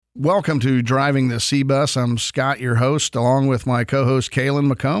Welcome to Driving the C-Bus. I'm Scott, your host, along with my co-host, Kaylin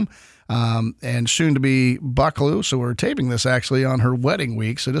McComb, and soon to be Bucklew. So we're taping this actually on her wedding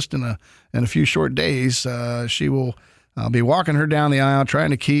week. So just in a few short days, I'll be walking her down the aisle,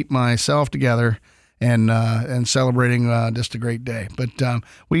 trying to keep myself together and celebrating just a great day. But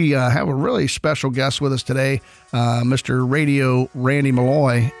we have a really special guest with us today, Mr. Radio Randy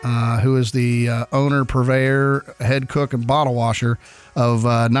Malloy, who is the owner, purveyor, head cook, and bottle washer of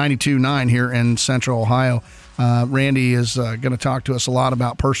 92.9 here in Central Ohio. Randy is going to talk to us a lot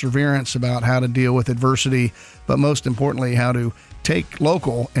about perseverance, about how to deal with adversity, but most importantly, how to take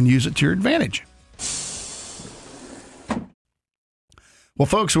local and use it to your advantage. Well,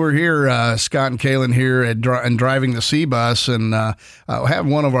 folks, we're here, Scott and Kaylin here and Driving the C-Bus, and have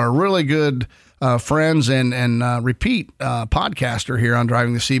one of our really good friends and repeat podcaster here on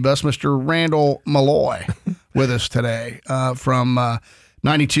Driving the C-Bus, Mr. Randall Malloy, with us today from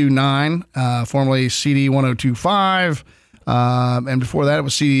 92.9, formerly CD 102.5, and before that it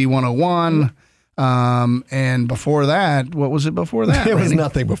was CD 101. And before that, what was it before that? It was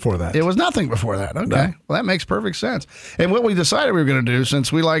nothing before that. It was nothing before that. Okay. No. Well, that makes perfect sense. And what we decided we were going to do,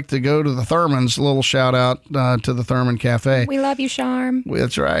 since we like to go to the Thurmans, a little shout out to the Thurman Cafe. We love you, Charm.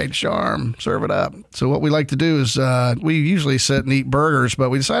 That's right. Charm. Serve it up. So what we like to do is we usually sit and eat burgers,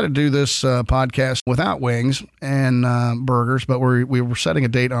 but we decided to do this podcast without wings and burgers, but we were setting a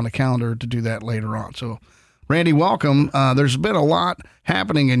date on the calendar to do that later on. So, Randy, welcome. There's been a lot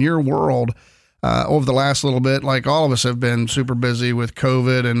happening in your world over the last little bit. Like all of us have been super busy with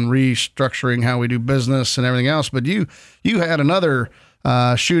COVID and restructuring how we do business and everything else. But you had another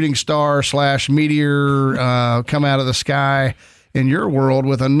shooting star / meteor come out of the sky in your world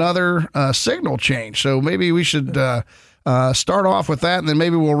with another signal change. So maybe we should start off with that, and then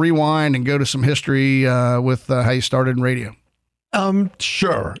maybe we'll rewind and go to some history with how you started in radio.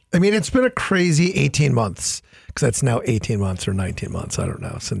 Sure. I mean, it's been a crazy 18 months, because that's now 18 months or 19 months, I don't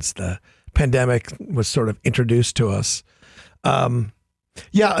know, since the pandemic was sort of introduced to us.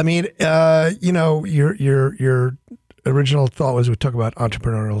 Yeah, I mean, your original thought was we talk about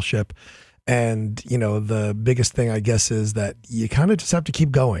entrepreneurship, and the biggest thing I guess is that you kind of just have to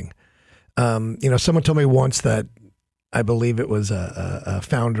keep going. Someone told me once that I believe it was a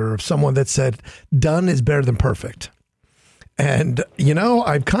founder of someone that said, "Done is better than perfect." And,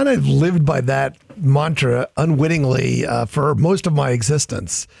 I've kind of lived by that mantra unwittingly for most of my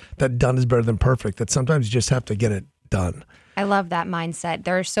existence, that done is better than perfect, that sometimes you just have to get it done. I love that mindset.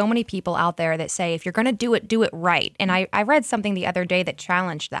 There are so many people out there that say, if you're going to do it right. And I read something the other day that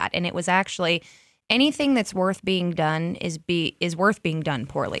challenged that. And it was actually anything that's worth being done is worth being done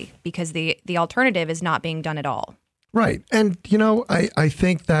poorly, because the alternative is not being done at all. Right. And, I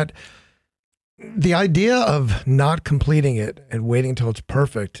think that the idea of not completing it and waiting until it's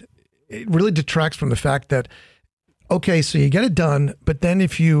perfect, it really detracts from the fact that, okay, so you get it done, but then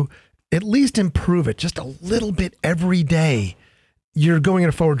if you at least improve it just a little bit every day, you're going in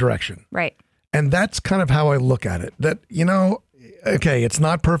a forward direction. Right. And that's kind of how I look at it, that, okay, it's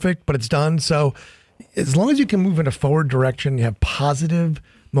not perfect, but it's done. So as long as you can move in a forward direction, you have positive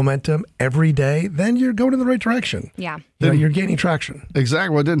momentum every day, then you're going in the right direction. Yeah. You're gaining traction.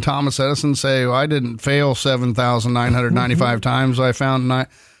 Exactly. Well, didn't Thomas Edison say, well, I didn't fail 7,995 times. I found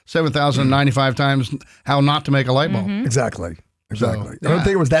 7,095 times how not to make a light bulb. Mm-hmm. Exactly. So, I don't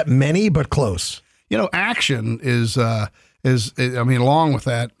think it was that many, but close. Action is along with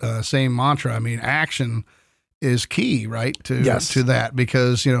that same mantra, action is key, right? To that,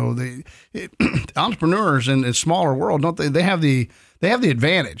 because, entrepreneurs in a smaller world, don't they have the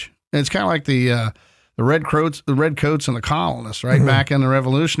advantage. And it's kind of like the red coats and the colonists, right? Mm-hmm. Back in the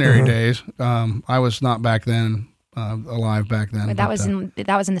Revolutionary days. I was not back then, alive back then. But that was in the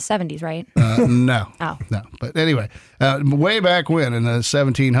 70s, right? No. Oh. No. But anyway, way back when in the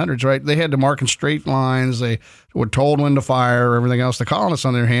 1700s, right? They had to mark in straight lines. They were told when to fire, everything else. The colonists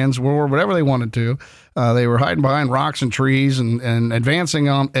on their hands were whatever they wanted to. They were hiding behind rocks and trees and advancing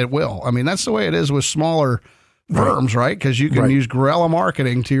on at will. That's the way it is with smaller firms, right? Because you can use guerrilla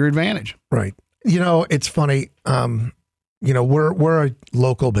marketing to your advantage. Right. It's funny. We're a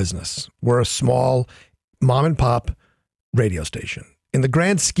local business. We're a small mom and pop radio station. In the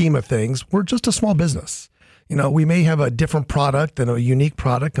grand scheme of things, we're just a small business. We may have a different product and a unique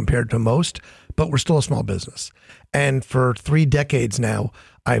product compared to most, but we're still a small business. And for 3 decades now,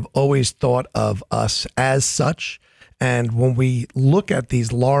 I've always thought of us as such. And when we look at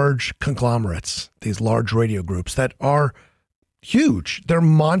these large conglomerates, these large radio groups that are huge, they're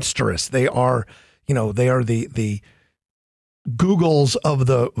monstrous. They are, the Googles of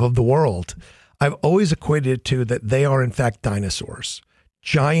the world. I've always equated it to that they are in fact dinosaurs.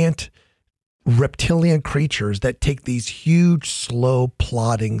 giant reptilian creatures that take these huge, slow,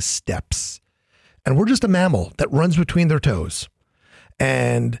 plodding steps. And we're just a mammal that runs between their toes.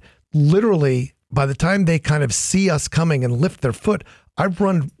 And literally, by the time they kind of see us coming and lift their foot, I've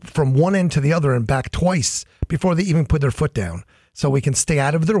run from one end to the other and back twice before they even put their foot down. So we can stay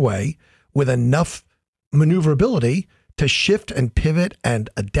out of their way with enough maneuverability to shift and pivot and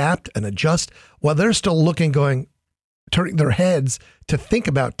adapt and adjust while they're still looking, turning their heads to think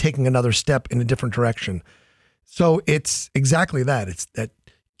about taking another step in a different direction. So it's exactly that. It's that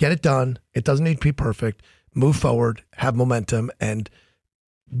get it done. It doesn't need to be perfect. Move forward, have momentum, and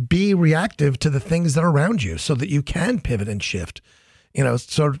be reactive to the things that are around you so that you can pivot and shift.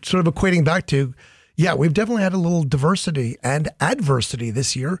 Sort of equating back to, yeah, we've definitely had a little diversity and adversity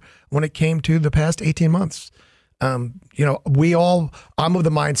this year when it came to the past 18 months. I'm of the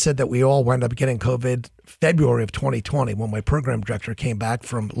mindset that we all wound up getting COVID February of 2020 when my program director came back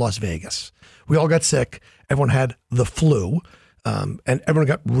from Las Vegas. We all got sick. Everyone had the flu, and everyone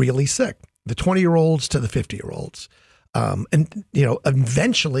got really sick. The 20-year-olds to the 50-year-olds.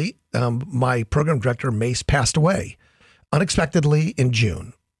 Eventually, my program director, Mace, passed away unexpectedly in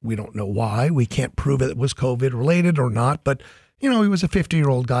June. We don't know why. We can't prove it was COVID related or not, but, he was a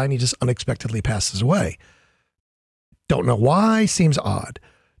 50-year-old guy and he just unexpectedly passes away. Don't know why. Seems odd.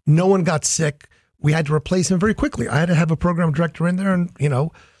 No one got sick. We had to replace him very quickly. I had to have a program director in there. And,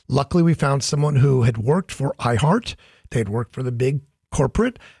 luckily we found someone who had worked for iHeart. They had worked for the big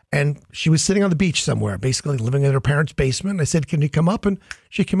corporate. And she was sitting on the beach somewhere, basically living in her parents' basement. I said, can you come up? And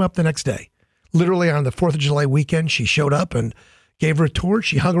she came up the next day. Literally on the 4th of July weekend, she showed up and gave her a tour.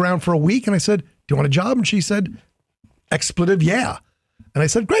 She hung around for a week. And I said, do you want a job? And she said, expletive, yeah. And I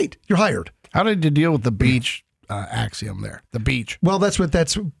said, great, you're hired. How did you deal with the beach axiom there? The beach. Well,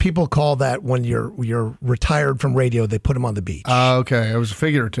 that's people call that when you're retired from radio, they put them on the beach. Okay. It was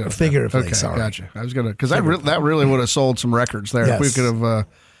figurative. Figuratively, okay, sorry. Gotcha. I was because that really would have sold some records there. Yes. If we could have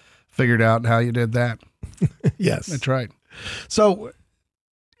figured out how you did that. Yes. That's right. So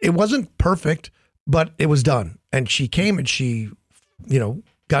it wasn't perfect, but it was done. And she came and she,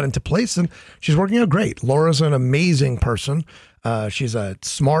 got into place and she's working out great. Laura's an amazing person. She's a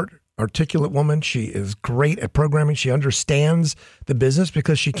smart, articulate woman. She is great at programming. She understands the business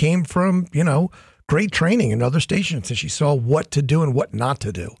because she came from, great training in other stations and she saw what to do and what not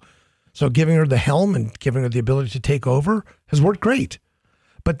to do. So giving her the helm and giving her the ability to take over has worked great.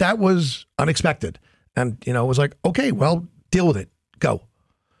 But that was unexpected. And, it was like, okay, well, deal with it. Go.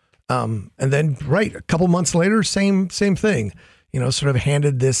 And then, a couple months later, same thing, sort of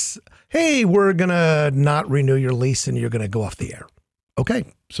handed this, hey, we're going to not renew your lease and you're going to go off the air. Okay.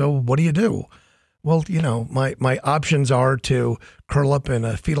 So what do you do? Well, my options are to curl up in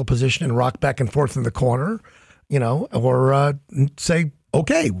a fetal position and rock back and forth in the corner, or say,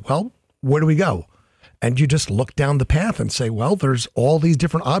 okay, well, where do we go? And you just look down the path and say, well, there's all these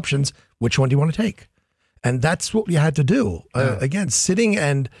different options. Which one do you want to take? And that's what you had to do. Yeah. Again, sitting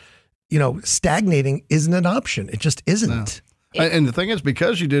and, stagnating isn't an option. It just isn't. No. And the thing is,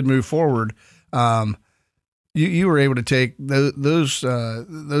 because you did move forward, you were able to take those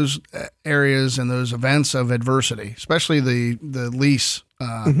areas and those events of adversity, especially the lease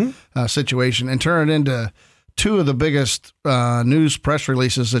situation, and turn it into two of the biggest news press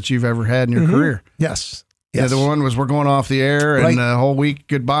releases that you've ever had in your career. Yes. Yeah, the one was we're going off the air and the whole week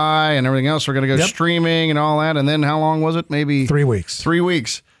goodbye and everything else. We're going to go streaming and all that. And then how long was it? Maybe 3 weeks. 3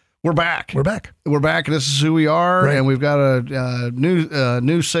 weeks. We're back. We're back. We're back. This is who we are. Right. And we've got a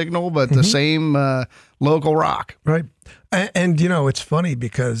new signal, but the same local rock. Right. And it's funny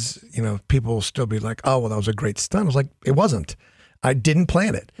because, people will still be like, oh, well, that was a great stunt. I was like, it wasn't. I didn't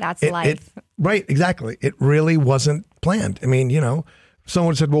plan it. That's life. Right. Exactly. It really wasn't planned. I mean,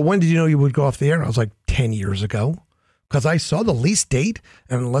 someone said, well, when did you know you would go off the air? I was like, 10 years ago. Because I saw the lease date.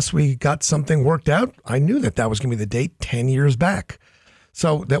 And unless we got something worked out, I knew that was going to be the date 10 years back.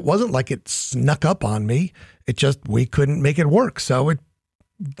 So that wasn't like it snuck up on me. It just, we couldn't make it work. So it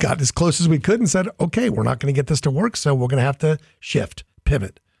got as close as we could and said, okay, we're not going to get this to work. So we're going to have to shift,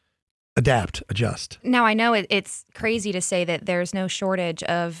 pivot, adapt, adjust. Now, I know it's crazy to say that there's no shortage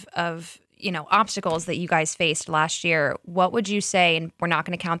of obstacles that you guys faced last year. What would you say, and we're not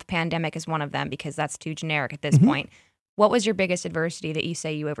going to count the pandemic as one of them because that's too generic at this point. What was your biggest adversity that you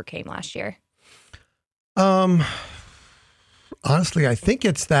say you overcame last year? Honestly, I think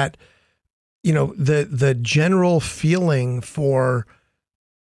it's that, the general feeling for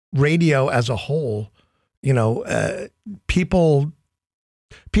radio as a whole, people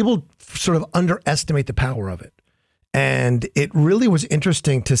sort of underestimate the power of it. And it really was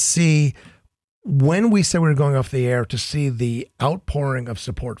interesting to see when we said we were going off the air, to see the outpouring of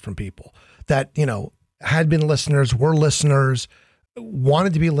support from people that, had been listeners, were listeners,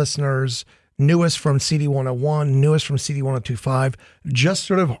 wanted to be listeners, knew us from CD 101, knew us from CD 1025, just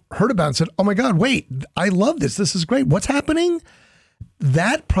sort of heard about it and said, oh my God, wait, I love this. This is great. What's happening?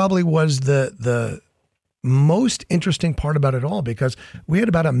 That probably was the most interesting part about it all, because we had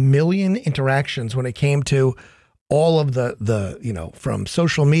about 1 million interactions when it came to all of the from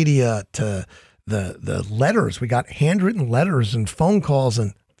social media to the letters. We got handwritten letters and phone calls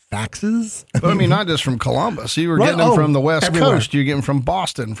and faxes. But I mean, not just from Columbus. You were Right. getting them from the West Everywhere. Coast. You're getting them from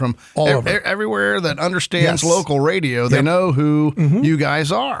Boston, from All over. everywhere that understands Yes. local radio. They Yep. know who you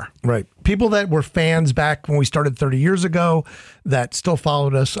guys are. Right. People that were fans back when we started 30 years ago that still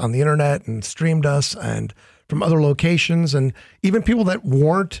followed us on the internet and streamed us and from other locations, and even people that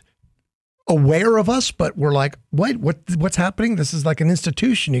weren't aware of us but were like, what's happening? This is like an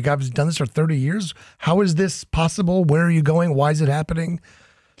institution. You guys have done this for 30 years. How is this possible? Where are you going? Why is it happening?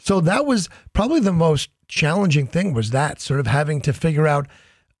 So that was probably the most challenging thing, was that sort of having to figure out,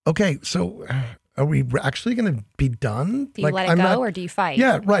 okay, so are we actually going to be done? Do you let it go or do you fight?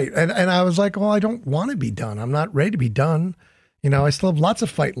 Yeah, right. And I was like, well, I don't want to be done. I'm not ready to be done. I still have lots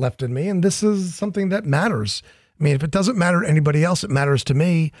of fight left in me, and this is something that matters. I mean, if it doesn't matter to anybody else, it matters to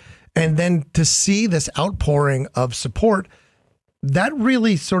me. And then to see this outpouring of support, that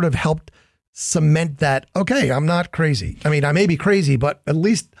really sort of helped cement that, okay, I'm not crazy. I mean, I may be crazy, but at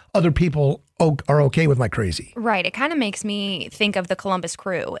least other people are okay with my crazy. Right. It kind of makes me think of the Columbus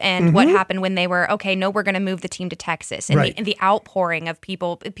Crew and what happened when they were, okay, no, we're going to move the team to Texas. And, Right. the outpouring of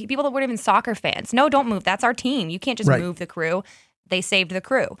people that weren't even soccer fans. No, don't move. That's our team. You can't just Right. move the crew. They saved the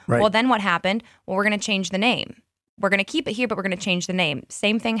crew. Right. Well, then what happened? Well, we're going to change the name. We're going to keep it here, but we're going to change the name.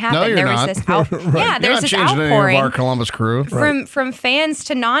 Same thing happened. No, you're there not. was this You're there's not this changing any outpouring of our Columbus Crew. from fans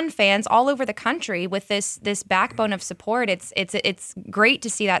to non-fans all over the country with this backbone of support. It's great to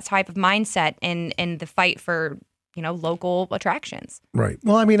see that type of mindset in the fight for local attractions. Right.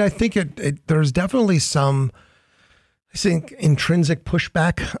 Well, I mean, I think there's definitely some, I think, intrinsic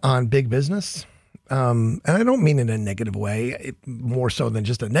pushback on big business. And I don't mean in a negative way, more so than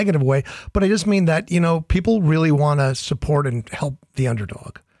just a negative way, but I just mean that, people really want to support and help the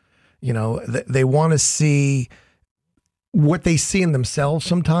underdog. They want to see what they see in themselves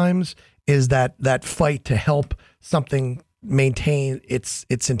sometimes is that fight to help something maintain its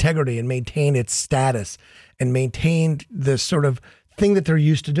integrity and maintain its status and maintain the sort of thing that they're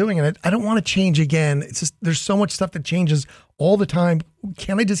used to doing. And I don't want to change again. It's just, there's so much stuff that changes all the time.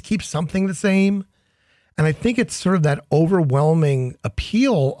 Can't I just keep something the same? And I think it's sort of that overwhelming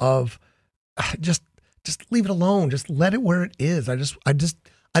appeal of just leave it alone. Just let it where it is.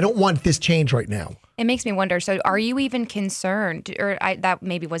 I don't want this change right now. It makes me wonder, so are you even concerned, or that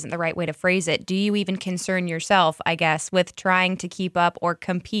maybe wasn't the right way to phrase it, do you even concern yourself, I guess, with trying to keep up or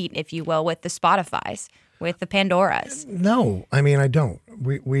compete, if you will, with the Spotifys, with the Pandoras? No, I mean, I don't.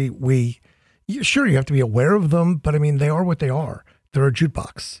 Sure, you have to be aware of them, but I mean, they are what they are. They're a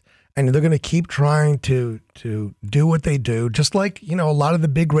jukebox. And they're going to keep trying to do what they do, just like, a lot of the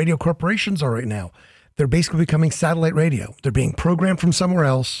big radio corporations are right now. They're basically becoming satellite radio. They're being programmed from somewhere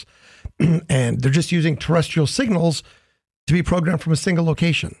else, and they're just using terrestrial signals to be programmed from a single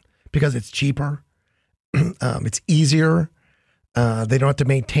location because it's cheaper, it's easier. They don't have to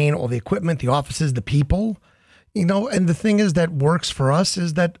maintain all the equipment, the offices, the people, and the thing is that works for us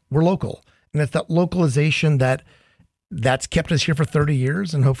is that we're local. And it's that localization that's kept us here for 30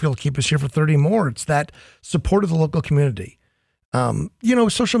 years and hopefully it'll keep us here for 30 more. It's that support of the local community.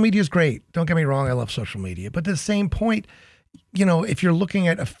 Social media is great. Don't get me wrong. I love social media, but at the same point, if you're looking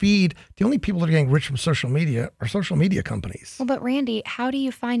at a feed, the only people that are getting rich from social media are social media companies. Well, but Randy, how do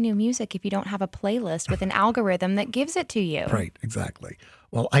you find new music if you don't have a playlist with an algorithm that gives it to you? Right, exactly.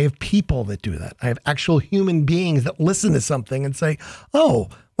 Well, I have people that do that. I have actual human beings that listen to something and say, oh,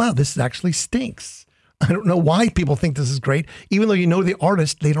 wow, this actually stinks. I don't know why people think this is great. Even though the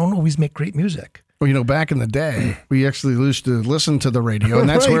artist, they don't always make great music. Well, back in the day, we actually used to listen to the radio, and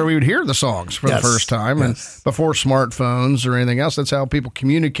that's Right. where we would hear the songs for the first time. Yes. And before smartphones or anything else, that's how people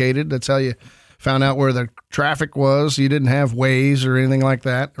communicated. That's how you found out where the traffic was. You didn't have Waze or anything like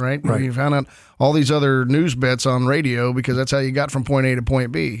that, right? Right. You found out all these other news bits on radio because that's how you got from point A to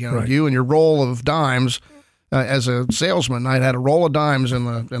point B. Right. You and your roll of dimes. As a salesman, I had a roll of dimes in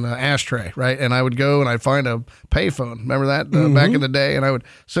the ashtray, right? And I would go and I'd find a payphone. Remember that back in the day? And I would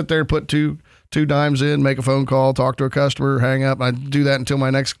sit there and put two dimes in, make a phone call, talk to a customer, hang up. I'd do that until my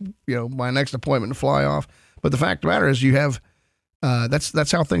next appointment to fly off. But the fact of the matter is, you have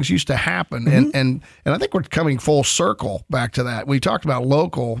That's how things used to happen, Mm-hmm. and I think we're coming full circle back to that. We talked about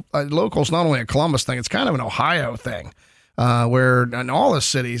local. Local's not only a Columbus thing; it's kind of an Ohio thing, where in all the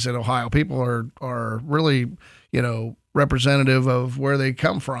cities in Ohio, people are really representative of where they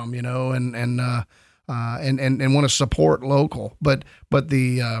come from, and want to support local. But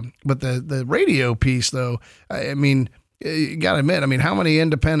the radio piece, though, I mean, you got to admit, I mean, how many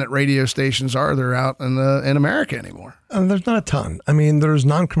independent radio stations are there out in America anymore? There's not a ton. I mean, there's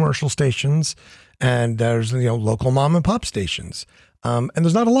non-commercial stations, and there's local mom and pop stations, and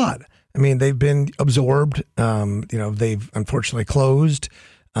there's not a lot. I mean, they've been absorbed. They've unfortunately closed,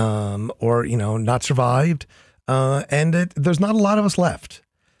 or not survived, and there's not a lot of us left.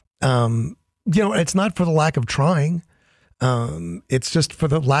 It's not for the lack of trying. It's just for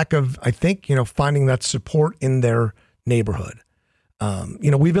the lack of, I think, finding that support in their neighborhood.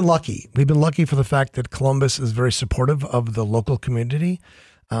 We've been lucky. We've been lucky for the fact that Columbus is very supportive of the local community.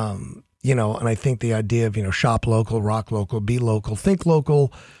 And I think the idea of, shop local, rock local, be local, think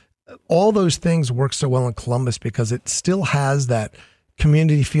local, all those things work so well in Columbus because it still has that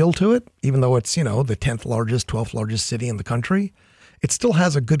community feel to it, even though it's, the 10th largest, 12th largest city in the country. It still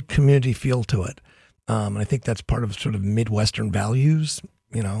has a good community feel to it. And I think that's part of sort of Midwestern values,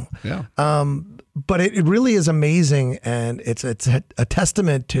 Yeah. But it really is amazing, and it's a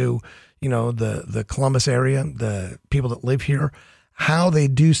testament to the Columbus area, the people that live here, how they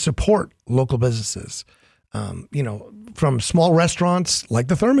do support local businesses. From small restaurants like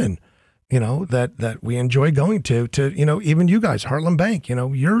the Thurman, that we enjoy going to even you guys, Heartland Bank.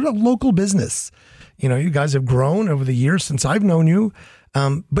 You're a local business. You guys have grown over the years since I've known you,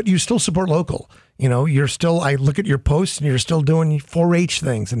 but you still support local. You're still, I look at your posts and you're still doing 4-H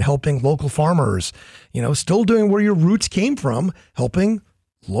things and helping local farmers, still doing where your roots came from, helping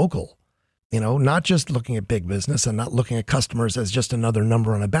local, not just looking at big business and not looking at customers as just another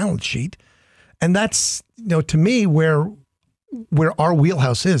number on a balance sheet. And that's, to me, where our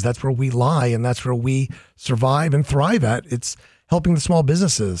wheelhouse is. That's where we lie, and that's where we survive and thrive at. It's helping the small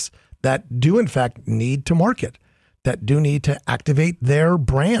businesses that do, in fact, need to market, that do need to activate their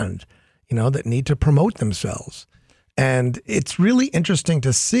brand, that need to promote themselves. And it's really interesting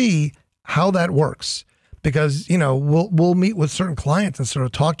to see how that works because, we'll meet with certain clients and sort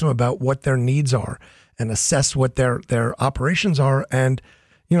of talk to them about what their needs are and assess what their operations are. And,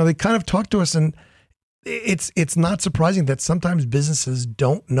 they kind of talk to us, and it's not surprising that sometimes businesses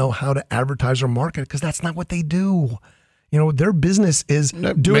don't know how to advertise or market because that's not what they do. Their business is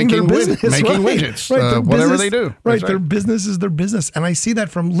doing their business, making right? widgets, Right, whatever business, they do. Right, their business is their business, and I see that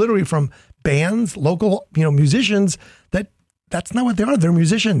from bands, local, musicians. That's not what they are. They're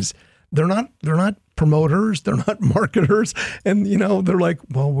musicians. They're not promoters. They're not marketers. And they're like,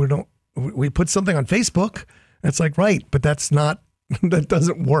 well, we put something on Facebook. It's like, right, but that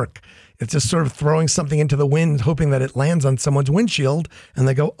doesn't work. It's just sort of throwing something into the wind, hoping that it lands on someone's windshield, and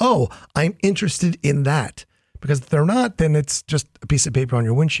they go, oh, I'm interested in that. Because if they're not, then it's just a piece of paper on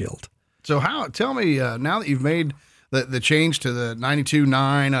your windshield. So tell me, now that you've made the change to the 92.9,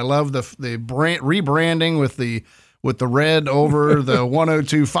 I love the rebranding with the red over the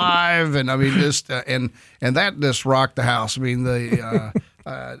 102.5, and I mean just and that just rocked the house. I mean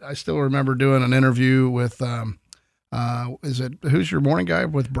I still remember doing an interview with who's your morning guy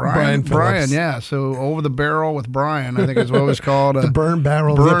with Brian? Phillips. Yeah. So Over the Barrel with Brian, I think is what it was called. The burn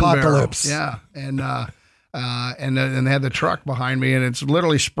barrel of the apocalypse. Barrel. Yeah, and they had the truck behind me, and it's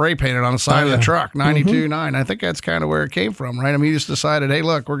literally spray painted on the side of the truck, 92.9. I think that's kind of where it came from, right? I mean, you just decided, hey,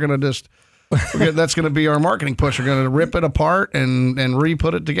 look, that's going to be our marketing push. We're going to rip it apart and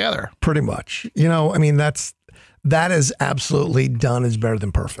re-put it together. Pretty much. I mean, that is absolutely done is better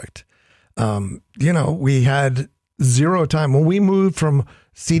than perfect. We had zero time. When we moved from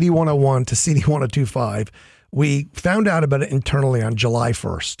CD 101 to CD 102.5, we found out about it internally on July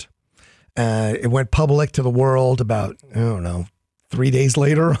 1st. It went public to the world about, 3 days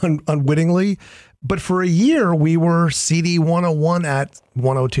later, unwittingly. But for a year, we were CD 101 at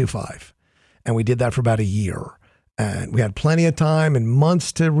 102.5. And we did that for about a year. And we had plenty of time and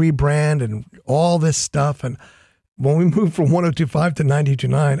months to rebrand and all this stuff. And when we moved from 102.5 to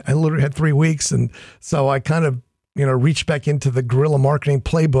 92.9, I literally had 3 weeks. And so I kind of, reached back into the guerrilla marketing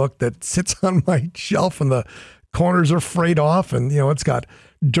playbook that sits on my shelf and the corners are frayed off. And, it's got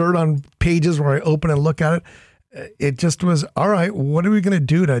dirt on pages where I open and look at it. It just was, all right, what are we going to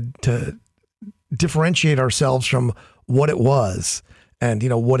do to differentiate ourselves from what it was and,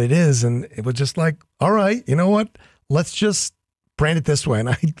 what it is? And it was just like, all right, you know what? Let's just brand it this way. And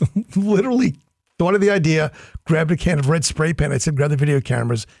I literally thought of the idea, grabbed a can of red spray paint. I said, grab the video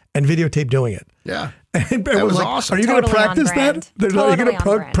cameras and videotape doing it. Yeah. And That was awesome. Are you going to Totally on practice brand. that? They're Totally like, "You're going on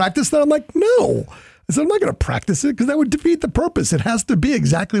to brand." practice that?" I'm like, "No." I said, "I'm not going to practice it because that would defeat the purpose. It has to be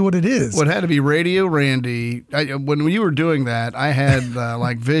exactly what it is." What had to be Radio Randy. When you were doing that, I had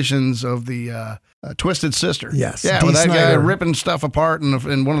like visions of the Twisted Sister. Yes, Yeah, Dee with that guy Snider. ripping stuff apart in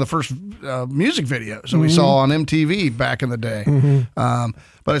one of the first music videos that we saw on MTV back in the day.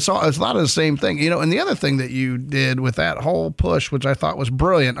 But it's a lot of the same thing, And the other thing that you did with that whole push, which I thought was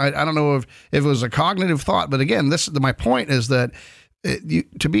brilliant, I don't know if it was a cognitive thought, but again, my point is that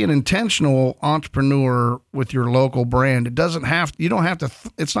to be an intentional entrepreneur with your local brand, you don't have to.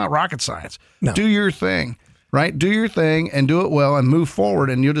 It's not rocket science. No. Do your thing. Right? Do your thing and do it well and move forward,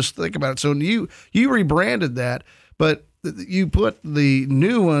 and you'll just think about it. So you rebranded that, but you put the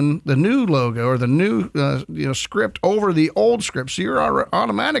new one, the new logo or the new script over the old script. So you're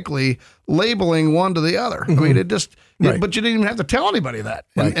automatically labeling one to the other. I mean, Right. but you didn't even have to tell anybody that.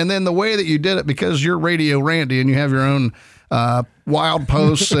 Right. And then the way that you did it, because you're Radio Randy and you have your own wild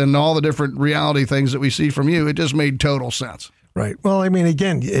posts and all the different reality things that we see from you, it just made total sense. Right. Well, I mean,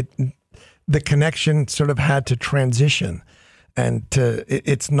 again, the connection sort of had to transition, and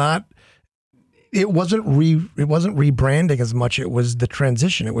it wasn't rebranding as much. It was the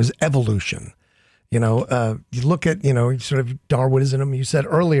transition. It was evolution. You look at, sort of Darwinism. You said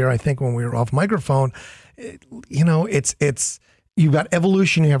earlier, I think when we were off microphone, it's you've got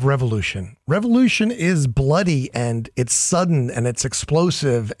evolution, you have revolution. Revolution is bloody and it's sudden and it's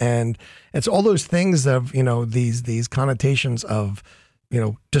explosive and it's all those things of, these connotations of,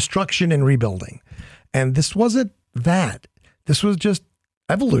 destruction and rebuilding. And this wasn't that. This was just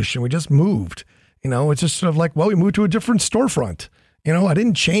evolution. We just moved. It's just sort of like, well, we moved to a different storefront. I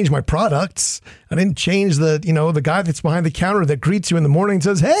didn't change my products. I didn't change the guy that's behind the counter that greets you in the morning and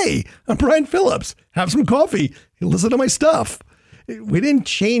says, "Hey, I'm Brian Phillips. Have some coffee. Listen to my stuff." We didn't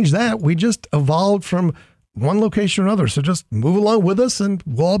change that. We just evolved from one location to another. So just move along with us and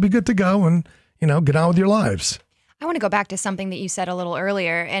we'll all be good to go and, get on with your lives. I want to go back to something that you said a little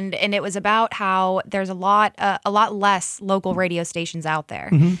earlier, and it was about how there's a lot less local radio stations out there.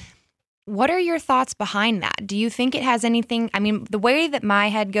 Mm-hmm. What are your thoughts behind that? Do you think it has anything? I mean, the way that my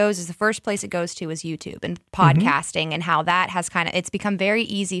head goes is the first place it goes to is YouTube and podcasting, and how that has it's become very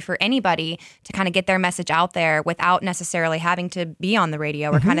easy for anybody to kind of get their message out there without necessarily having to be on the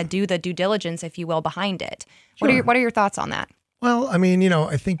radio or kind of do the due diligence, if you will, behind it. Sure. What are your thoughts on that? Well, I mean,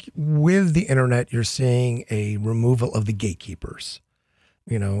 I think with the internet, you're seeing a removal of the gatekeepers.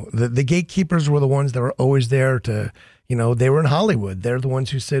 The gatekeepers were the ones that were always there to, they were in Hollywood. They're the ones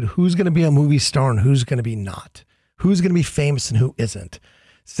who said who's going to be a movie star and who's going to be not, who's going to be famous and who isn't.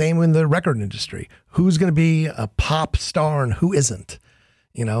 Same in the record industry. Who's going to be a pop star and who isn't,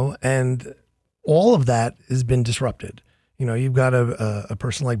 and all of that has been disrupted. You've got a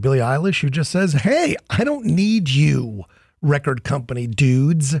person like Billie Eilish who just says, "Hey, I don't need you, record company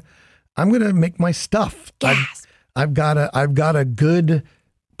dudes. I'm going to make my stuff. I've got a good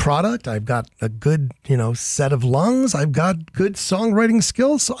product. I've got a good, set of lungs. I've got good songwriting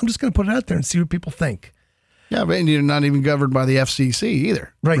skills. So I'm just going to put it out there and see what people think." Yeah, but you're not even governed by the FCC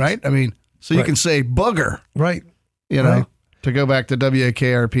either. Right. I mean, so you can say booger. Right. Right. To go back to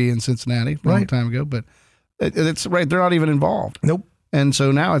WKRP in Cincinnati a long time ago, but it's right. They're not even involved. Nope. And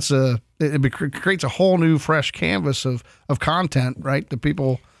so now it creates a whole new fresh canvas of content, right? The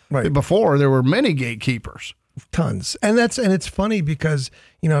people before there were many gatekeepers. Tons. And it's funny because,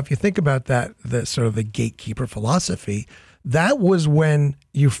 if you think about that, the sort of the gatekeeper philosophy, that was when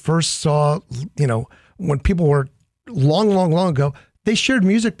you first saw, when people were long ago, they shared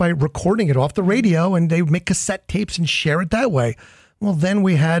music by recording it off the radio and they would make cassette tapes and share it that way. Well, then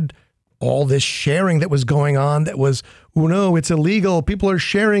we had all this sharing that was going on that was, oh no, it's illegal. People are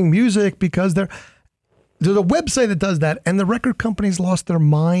sharing music because there's a website that does that, and the record companies lost their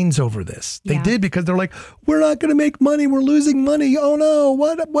minds over this. They did, because they're like, we're not going to make money. We're losing money. Oh no,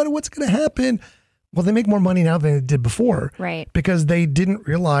 what's going to happen? Well, they make more money now than they did before. Right. Because they didn't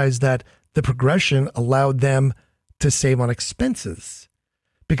realize that the progression allowed them to save on expenses,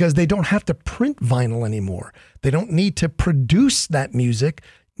 because they don't have to print vinyl anymore. They don't need to produce that music.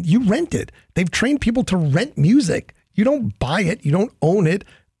 You rent it. They've trained people to rent music. You don't buy it. You don't own it.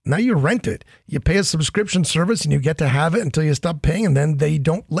 Now you rent it. You pay a subscription service and you get to have it until you stop paying, and then they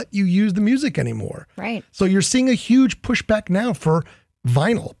don't let you use the music anymore. Right. So you're seeing a huge pushback now for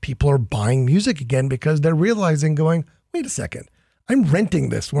vinyl. People are buying music again because they're realizing, going, wait a second, I'm renting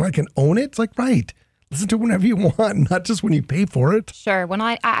this when I can own it. It's like, right, listen to it whenever you want, not just when you pay for it. Sure. When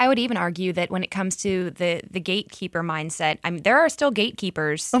I would even argue that when it comes to the gatekeeper mindset, I mean, there are still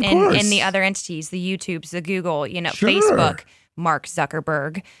gatekeepers in the other entities, the YouTubes, the Google, Sure. Facebook, Mark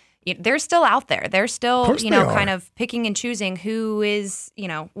Zuckerberg. they're still out there. They're still, course they are. kind of picking and choosing who is,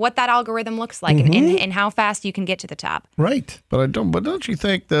 what that algorithm looks like and how fast you can get to the top. Right. But don't you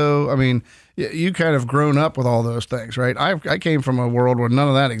think though? I mean, you kind of grown up with all those things, right? I came from a world where none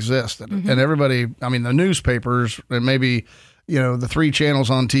of that existed, and everybody. I mean, the newspapers and maybe the 3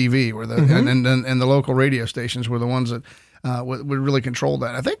 channels on TV were and the local radio stations were the ones that would really control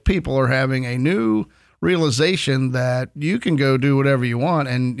that. I think people are having a new realization that you can go do whatever you want,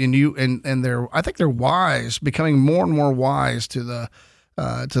 and I think they're wise, becoming more and more wise to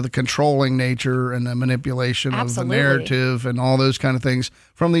the controlling nature and the manipulation Absolutely. of the narrative and all those kind of things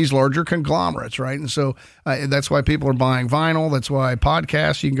from these larger conglomerates, right? And so that's why people are buying vinyl. That's why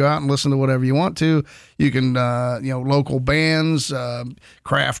podcasts, you can go out and listen to whatever you want to. You can, local bands,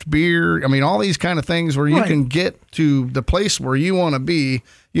 craft beer. I mean, all these kind of things where you can get to the place where you want to be.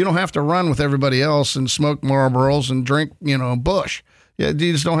 You don't have to run with everybody else and smoke Marlboros and drink, Bush. Yeah,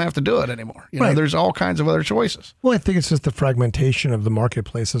 you just don't have to do it anymore. There's all kinds of other choices. Well, I think it's just the fragmentation of the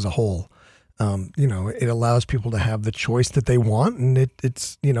marketplace as a whole. It allows people to have the choice that they want, and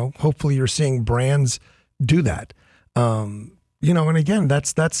it's hopefully you're seeing brands do that. And again,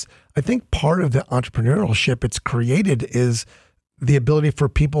 that's I think part of the entrepreneurship it's created is the ability for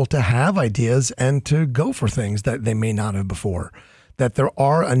people to have ideas and to go for things that they may not have before. That there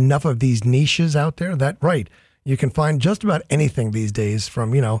are enough of these niches out there that, you can find just about anything these days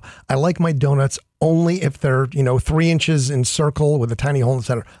from, I like my donuts only if they're, 3 inches in circle with a tiny hole in the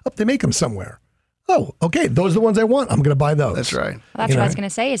center. They make them somewhere. Oh, okay. Those are the ones I want. I'm going to buy those. That's right. Well, that's what I was going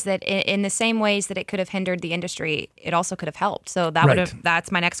to say is that in the same ways that it could have hindered the industry, it also could have helped. So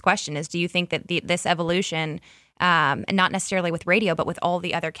that's my next question is, do you think that this evolution, not necessarily with radio, but with all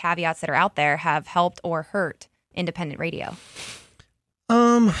the other caveats that are out there, have helped or hurt independent radio?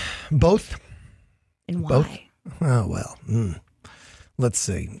 Both. And why? Both. Oh, well, let's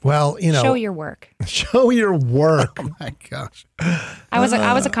see. Well, show your work. Show your work. Oh my gosh. I was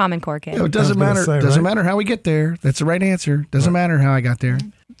a Common Core kid. It doesn't matter. Doesn't matter how we get there. That's the right answer. Doesn't matter how I got there.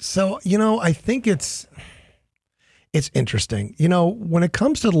 So, I think it's interesting. When it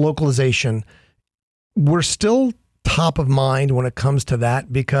comes to the localization, we're still top of mind when it comes to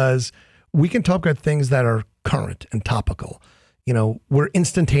that because we can talk about things that are current and topical. We're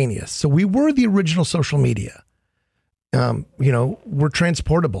instantaneous. So we were the original social media. We're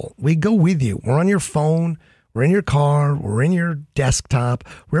transportable. We go with you. We're on your phone. We're in your car. We're in your desktop.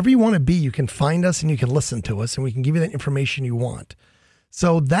 Wherever you want to be, you can find us and you can listen to us and we can give you that information you want.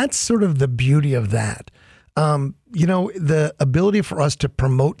 So that's sort of the beauty of that. The ability for us to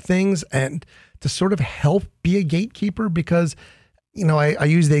promote things and to sort of help be a gatekeeper because, I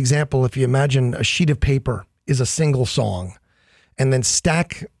use the example, if you imagine a sheet of paper is a single song. And then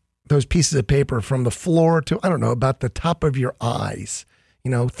stack those pieces of paper from the floor to, about the top of your eyes,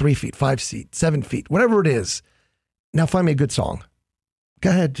 3 feet, 5 feet, 7 feet, whatever it is. Now find me a good song.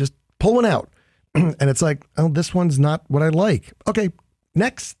 Go ahead, just pull one out. And it's like, oh, this one's not what I like. Okay,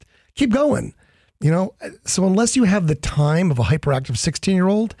 next, keep going. So unless you have the time of a hyperactive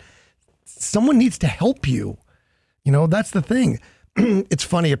 16-year-old, someone needs to help you. That's the thing. It's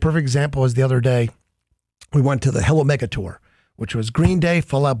funny, a perfect example is the other day, we went to the Hello Mega Tour, which was Green Day,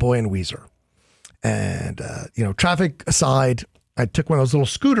 Fall Out Boy, and Weezer. And, traffic aside, I took one of those little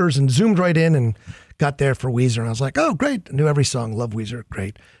scooters and zoomed right in and got there for Weezer. And I was like, oh, great. I knew every song. Love Weezer.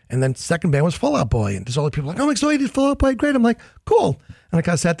 Great. And then second band was Fall Out Boy. And there's all the people like, oh, I'm excited. Fall Out Boy. Great. I'm like, cool. And I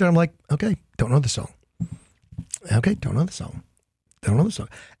kind of sat there. I'm like, okay, don't know the song. Okay, don't know the song. Don't know the song.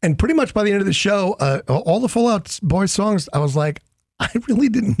 And pretty much by the end of the show, all the Fall Out Boy songs, I was like, I really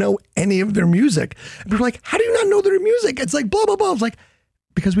didn't know any of their music. And people were like, how do you not know their music? It's like blah, blah, blah. I was like,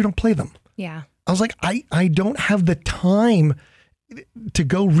 because we don't play them. Yeah. I was like, I don't have the time to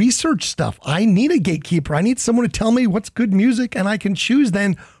go research stuff. I need a gatekeeper. I need someone to tell me what's good music, and I can choose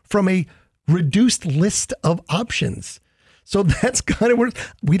then from a reduced list of options. So that's kind of where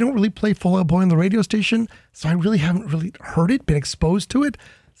we don't really play Fall Out Boy on the radio station. So I really haven't really heard it, been exposed to it.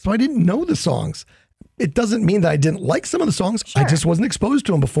 So I didn't know the songs. It doesn't mean that I didn't like some of the songs. Sure. I just wasn't exposed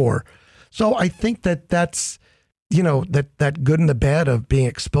to them before. So I think that's, that good and the bad of being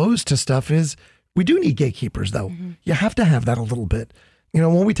exposed to stuff is we do need gatekeepers, though. Mm-hmm. You have to have that a little bit.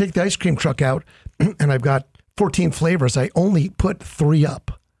 When we take the ice cream truck out and I've got 14 flavors, I only put 3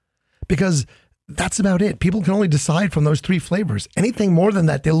 up because that's about it. People can only decide from those 3 flavors. Anything more than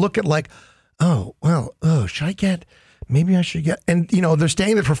that, they look at like, maybe I should get, and they're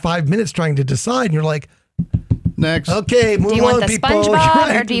staying there for 5 minutes trying to decide. And you're like, next. Okay, move on, people. Do you want the SpongeBob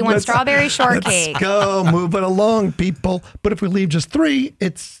right. or do you want strawberry shortcake? Let's go, move it along, people. But if we leave just 3,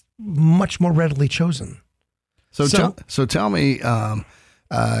 it's much more readily chosen. So tell me,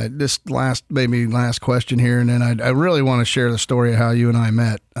 this last question here, and then I really want to share the story of how you and I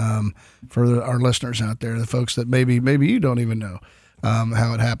met for our listeners out there, the folks that maybe you don't even know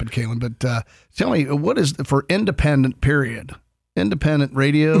how it happened, Kaylin. But tell me, what is for independent period? Independent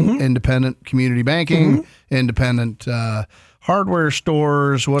radio, independent community banking, independent hardware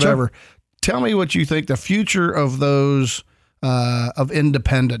stores, whatever. Sure. Tell me what you think the future of those of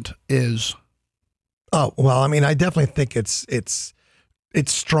independent is. Oh, well, I mean, I definitely think it's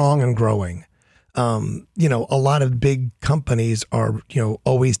strong and growing. A lot of big companies are,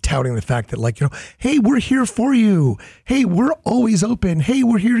 always touting the fact that, like, hey, we're here for you. Hey, we're always open. Hey,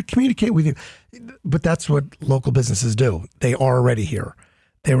 we're here to communicate with you. But that's what local businesses do. They are already here.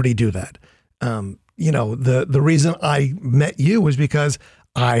 They already do that. The reason I met you was because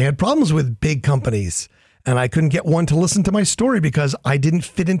I had problems with big companies and I couldn't get one to listen to my story because I didn't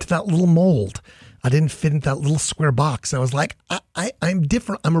fit into that little mold. I didn't fit into that little square box. I was like, I'm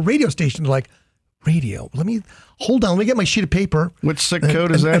different. I'm a radio station. They're like, radio. Let me get my sheet of paper. Which SIC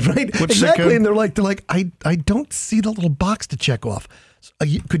code is that? Right. Which exactly. SIC code? And they're like, I don't see the little box to check off.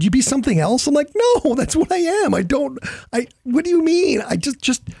 Could you be something else? I'm like, no, that's what I am. What do you mean? I just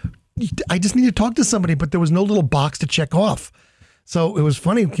need to talk to somebody, but there was no little box to check off. So it was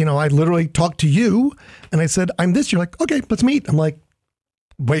funny. I literally talked to you and I said, I'm this. You're like, okay, let's meet. I'm like,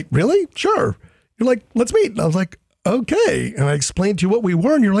 wait, really? Sure. You're like, let's meet. And I was like, okay. And I explained to you what we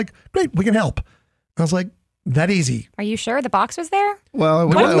were and you're like, great, we can help. I was like, that easy. Are you sure the box was there? Well,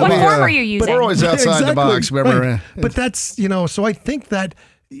 what form were you using? We're always outside the box. Remember? Right. But that's, so I think that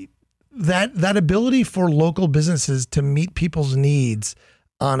ability for local businesses to meet people's needs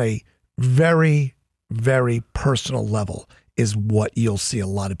on a very, very personal level is what you'll see a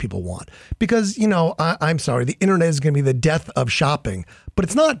lot of people want. Because, I'm sorry, the internet is going to be the death of shopping, but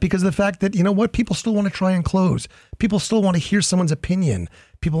it's not, because of the fact that, people still want to try and close. People still want to hear someone's opinion.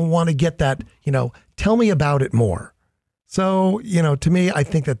 People want to get that, tell me about it more. So, to me, I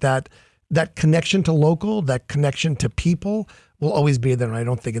think that connection to local, that connection to people will always be there. And I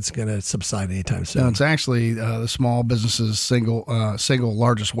don't think it's going to subside anytime soon. No, it's actually the small business's single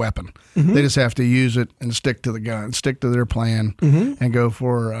largest weapon. They just have to use it and stick to the gun, stick to their plan, and go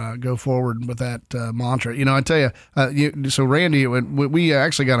forward with that mantra. I tell you, so Randy, we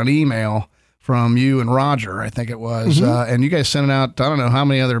actually got an email from you and Roger, I think it was, and you guys sent it out. I don't know how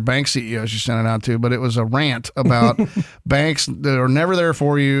many other bank CEOs you sent it out to, but it was a rant about banks that are never there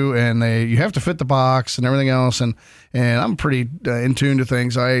for you, and you have to fit the box and everything else. And I'm pretty in tune to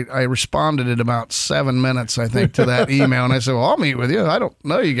things. I responded in about 7 minutes, I think, to that email, and I said, "Well, I'll meet with you. I don't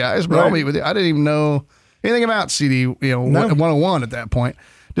know you guys, but I'll meet with you." I didn't even know anything about CD, 101 at that point.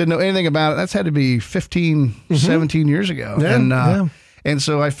 Didn't know anything about it. That's had to be 15, 17 years ago, And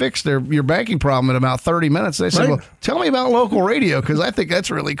so I fixed your banking problem in about 30 minutes. They said, well, tell me about local radio, because I think that's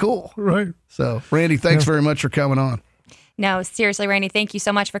really cool. Right. So, Randy, thanks very much for coming on. No, seriously, Randy, thank you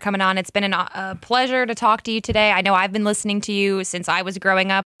so much for coming on. It's been a pleasure to talk to you today. I know I've been listening to you since I was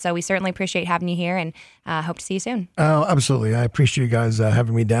growing up, so we certainly appreciate having you here, and hope to see you soon. Oh, absolutely. I appreciate you guys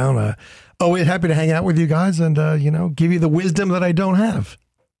having me down. Always happy to hang out with you guys and, give you the wisdom that I don't have.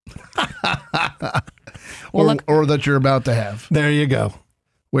 or that you're about to have. There you go.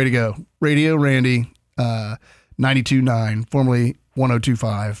 Way to go. Radio Randy, 92.9, formerly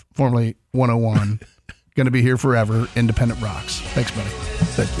 102.5, formerly 101. Going to be here forever. Independent rocks. Thanks, buddy.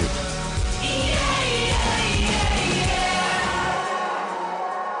 Thank you.